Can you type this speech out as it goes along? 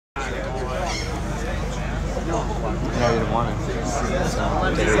No, you didn't want it.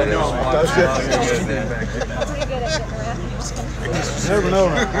 Never know.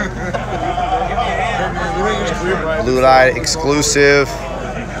 Blue light exclusive,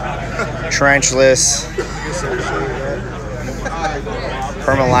 trenchless,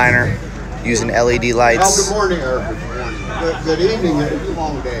 permaliner using LED lights. Well, good morning, or good evening. It's a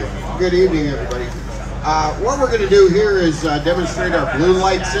long day. Good evening, everybody. What we're going to do here is demonstrate our blue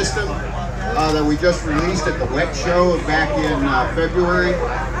light system that we just released at the WET show back in February.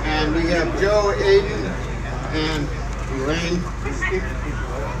 And we have Joe, Aiden, and Elaine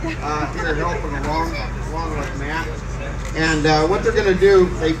here helping along with Matt. And what they're going to do,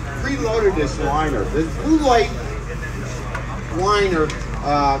 they preloaded this liner. This blue light liner,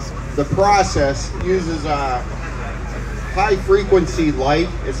 the process uses a high frequency light.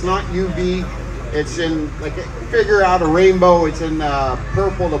 It's not UV. It's in, like, figure out a rainbow, it's in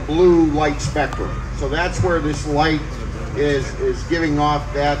purple to blue light spectrum. So that's where this light is giving off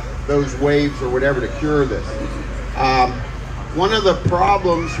those waves or whatever to cure this. One of the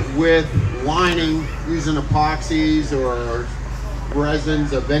problems with lining using epoxies or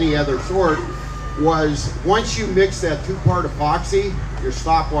resins of any other sort was once you mix that two-part epoxy, your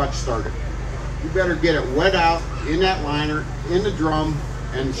stopwatch started. You better get it wet out in that liner, in the drum,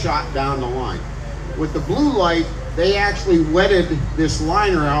 and shot down the line. With the blue light, they actually wetted this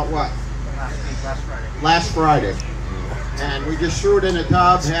liner out, what? Last Friday. And we just threw it in a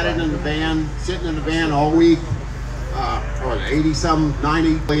tub, had it in the van, sitting in the van all week. 80-some,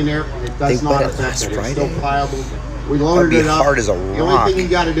 90 in there. It does not affect it. It's still pliable. We loaded it up. Hard as a rock. The only thing you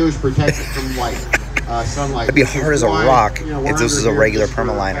got to do is protect it from light, sunlight. It'd be hard as a rock if this was a regular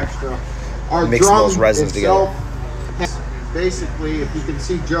permaliner. Mixing those resins together. Basically, if you can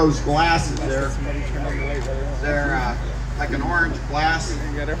see Joe's glasses there, they're like an orange glass.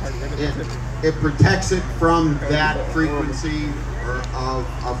 It protects it from that frequency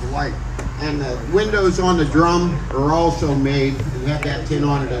of light. And the windows on the drum are also made and have that tin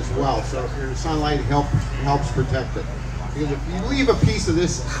on it as well. So if your sunlight helps protect it. Because if you leave a piece of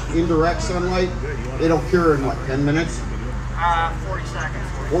this indirect sunlight, it'll cure in what, 10 minutes? 40 seconds.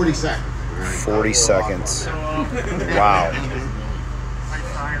 40 seconds. 40 seconds. Wow.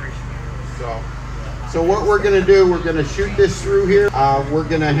 So what we're going to do, we're going to shoot this through here. We're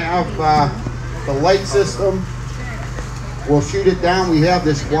going to have the light system. We'll shoot it down. We have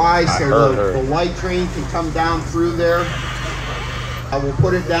this Y so the light train can come down through there. We'll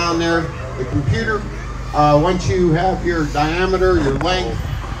put it down there. The computer, once you have your diameter, your length,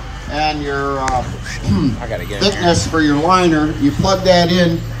 and your thickness for your liner, you plug that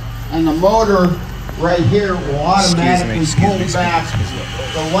in. And the motor right here will automatically pull back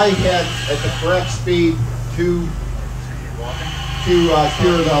the light head at the correct speed to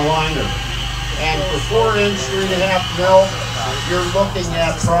cure the liner. And for 4-inch, 3.5 mil, you're looking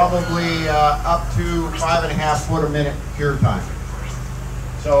at probably up to 5.5 foot a minute cure time.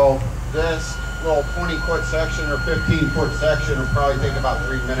 So this little 20-foot section or 15-foot section will probably take about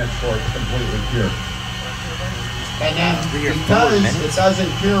 3 minutes for it to completely cure. And then because it doesn't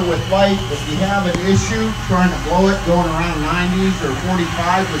cure with light, if you have an issue trying to blow it going around 90s or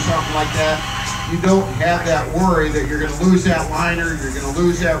 45 or something like that, you don't have that worry that you're going to lose that liner, you're going to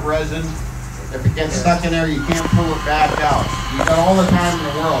lose that resin. If it gets stuck in there, you can't pull it back out. You've got all the time in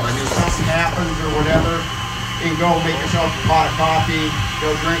the world. I mean, if something happens or whatever, you can go make yourself a pot of coffee,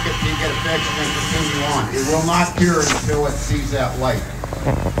 go drink it, you get it fixed, and then continue on. It will not cure until it sees that light.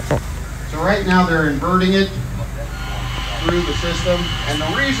 So right now they're inverting it through the system, and the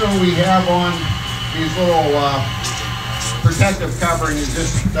reason we have on these little protective covering is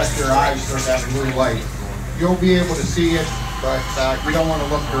just to protect your eyes from that blue light. You'll be able to see it, but you don't want to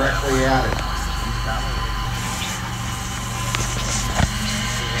look directly at it.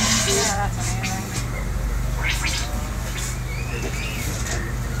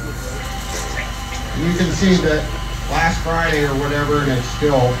 You can see that last Friday or whatever, and it's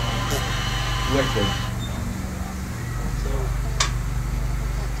still liquid.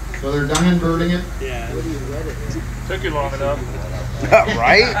 So they're done inverting it? Yeah. Took you long enough.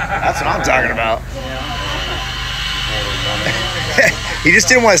 Right? That's what I'm talking about. He just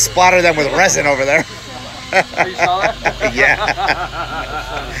didn't want to splatter them with resin over there. Oh, you saw that? Yeah.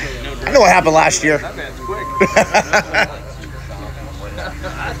 I know what happened last year. That man's quick.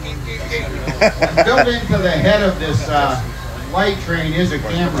 Built into the head of this light train is a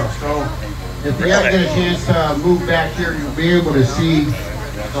camera, so if you ever get a chance to move back here, you'll be able to see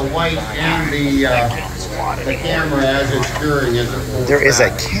the light and the camera as it's curing. There is a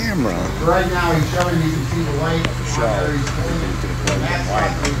camera. Right now he's showing you can see the light.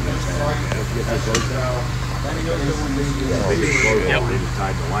 Yep.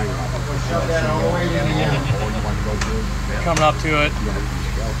 Coming up to it.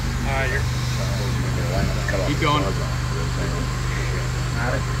 Alright, keep going.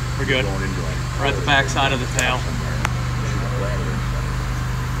 We're good. We're at the back side of the tail.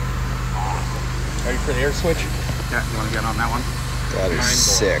 Ready for the air switch? Yeah, you want to get on that one? That is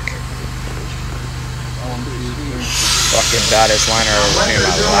sick. Fucking baddest liner I've ever seen in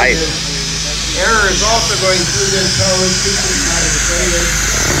my life. Air is also going through this hose, keeping it out of the faded.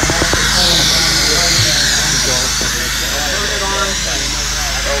 Turn it on.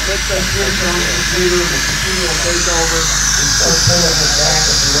 I'll hit the switch on the computer. The computer will take over and start pulling it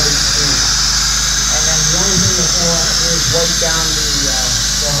back at the right speed. And then the only thing that will have to do is wipe down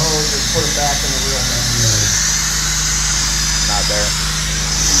the hose and put it back in the real manual. Not there.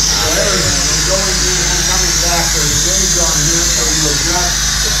 So everything is going through and coming back. There's a gauge on here, so you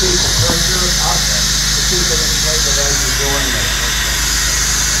adjust to keep the pressure up, to keep it in place as you're doing it.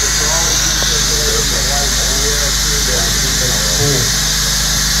 It's all circulating the light and the air through there to keep it cool.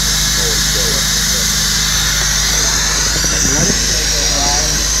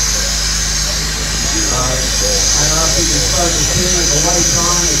 I don't know if you can start to see the light's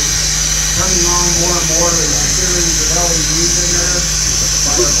on. It's turning on more and more. There's a series of LEDs in there.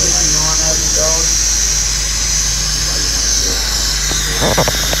 We're clicking on as it goes.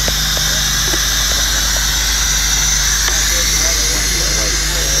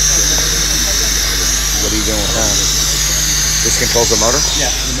 What are you doing with that? This controls the motor? Yeah,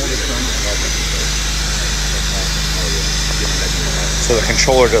 the motor's running. So the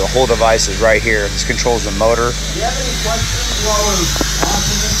controller to the whole device is right here. This controls the motor. Do you have any questions while we're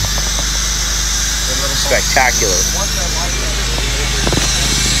watching this? Spectacular.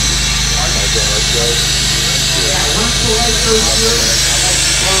 Yeah, once the light goes through,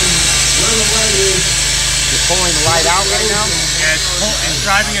 where the light is. You're pulling the light out right now? Yeah, it's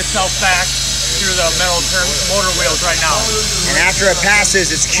driving itself back through the metal motor wheels right now. And after it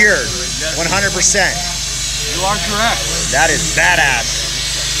passes, it's cured. 100%. You are correct. That is badass.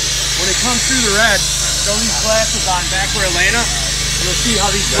 When it comes through the red, throw these glasses on back where Elena, and you'll see how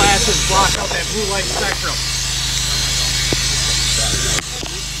these glasses block out that blue light spectrum.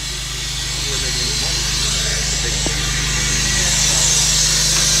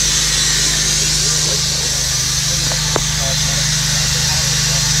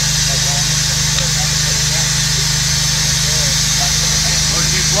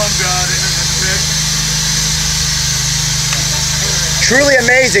 Truly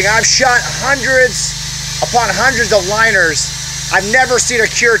amazing. I've shot hundreds upon hundreds of liners. I've never seen a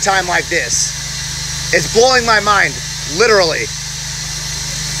cure time like this. It's blowing my mind, literally.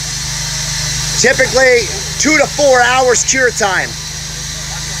 Typically 2 to 4 hours cure time.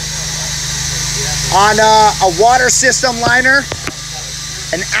 On a water system liner,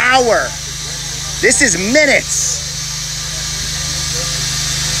 an hour. This is minutes.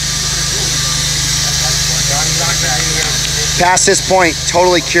 Past this point,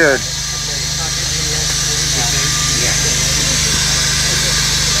 totally cured.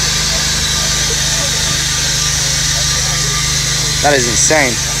 That is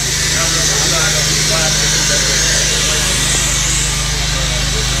insane.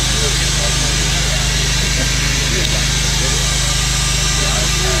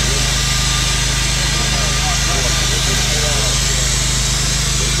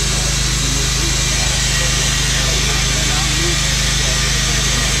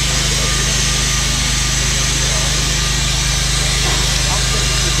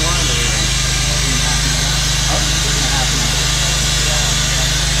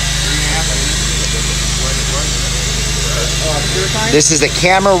 This is the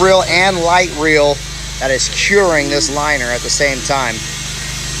camera reel and light reel that is curing this liner at the same time.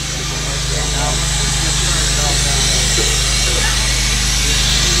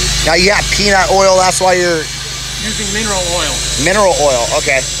 Now you have peanut oil, that's why you're using mineral oil. Mineral oil,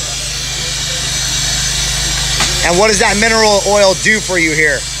 okay. And what does that mineral oil do for you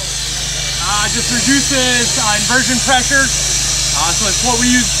here? Just reduces inversion pressure. So it's what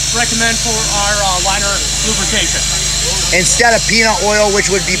we recommend for our liner lubrication. Instead of peanut oil, which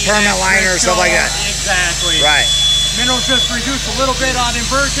would be permanent liner or stuff like that. Exactly. Right. Minerals just reduce a little bit on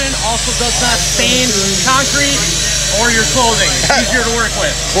inversion. Also does not stain concrete or your clothing. It's easier to work with.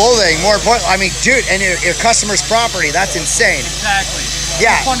 Clothing, more important. I mean, dude, and your customer's property. That's insane. Exactly.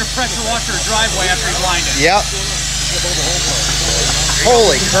 Yeah. It's fun to pressure wash your driveway after you blind it. Yep.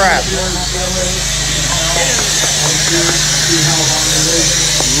 Holy crap.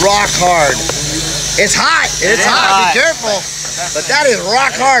 Rock hard. It's hot. It's hot. Be careful. But that is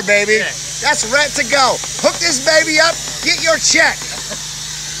rock hard, baby. That's rent to go. Hook this baby up, get your check.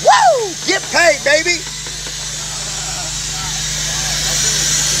 Woo! Get paid, baby.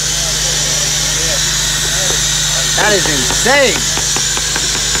 That is insane.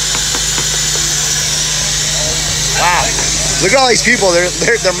 Wow. Look at all these people.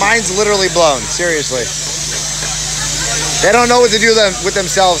 Their minds literally blown. Seriously. They don't know what to do with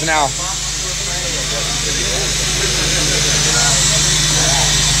themselves now.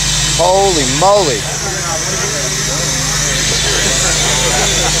 Holy moly.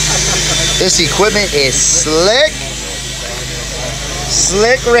 This equipment is slick.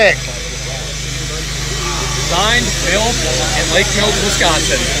 Slick Rick. Designed, built in Lake Mills,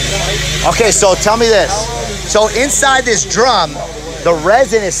 Wisconsin. Okay, so tell me this. So inside this drum, the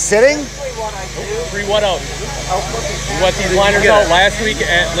resin is sitting? Pre-wet out. We wet these liners out last week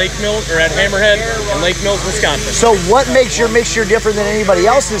at Lake Mills, or at Hammerhead in Lake Mills, Wisconsin. So what makes your mixture different than anybody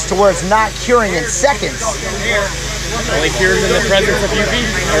else's to where it's not curing in seconds? Only cures in the presence of UV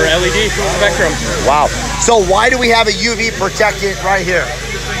or LED spectrum. Wow. So why do we have a UV protectant right here?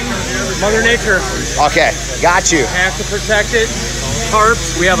 Mother Nature. Okay, got you. Have to protect it.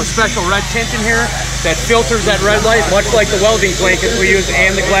 Tarps. We have a special red tint in here that filters that red light, much like the welding blankets we use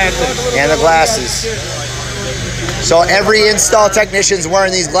and the glasses. And the glasses. So every install technician's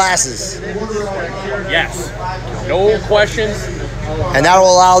wearing these glasses. Yes. No questions. And that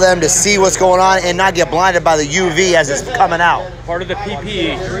will allow them to see what's going on and not get blinded by the UV as it's coming out. Part of the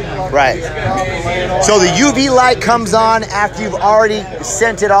PPE. Right. So the UV light comes on after you've already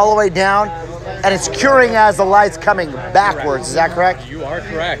sent it all the way down, and it's curing as the light's coming backwards. Is that correct? You are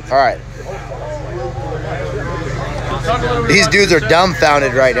correct. All right. These dudes are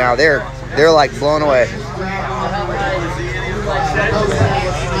dumbfounded right now. They're like blown away.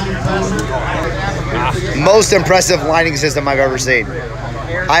 Most impressive lining system I've ever seen.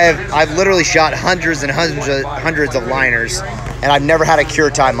 I've literally shot hundreds and hundreds of liners, and I've never had a cure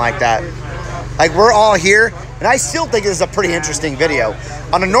time like that. Like, we're all here, and I still think this is a pretty interesting video.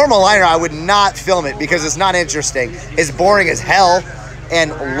 On a normal liner, I would not film it because it's not interesting. It's boring as hell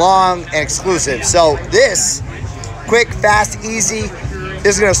and long and exclusive. So this, quick, fast, easy,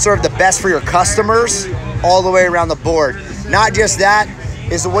 this is gonna serve the best for your customers all the way around the board. Not just that,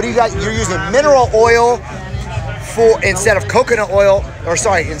 is what do you got? You're using mineral oil instead of coconut oil, or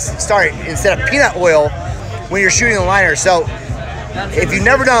instead of peanut oil when you're shooting the liner. So if you've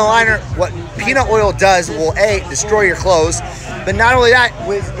never done a liner, what peanut oil does will destroy your clothes, but not only that,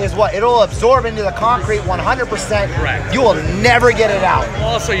 is what it'll absorb into the concrete 100%. Correct. You will never get it out.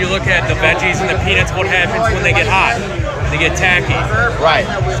 Also, you look at the veggies and the peanuts, what happens when they get hot? They get tacky. Right.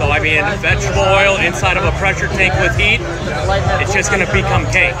 So, I mean, vegetable oil inside of a pressure tank with heat, it's just going to become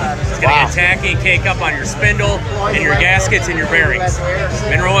cake. It's going to get tacky and cake up on your spindle and your gaskets and your bearings.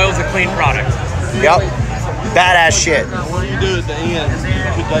 Mineral oil is a clean product. Yep. Badass shit. What do you do at the end?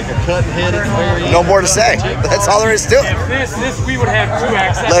 You could like a cutting head at the very end. No more to say. That's all there is to it. If this we would have 2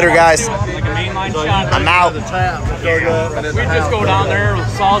 access. Later, guys. Like a mainline shot. I'm out. The tap. We just go down there with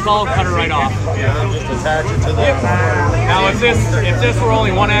Sawzall, cut it right off. Just attach it to the. Now, if this were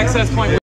only one access point.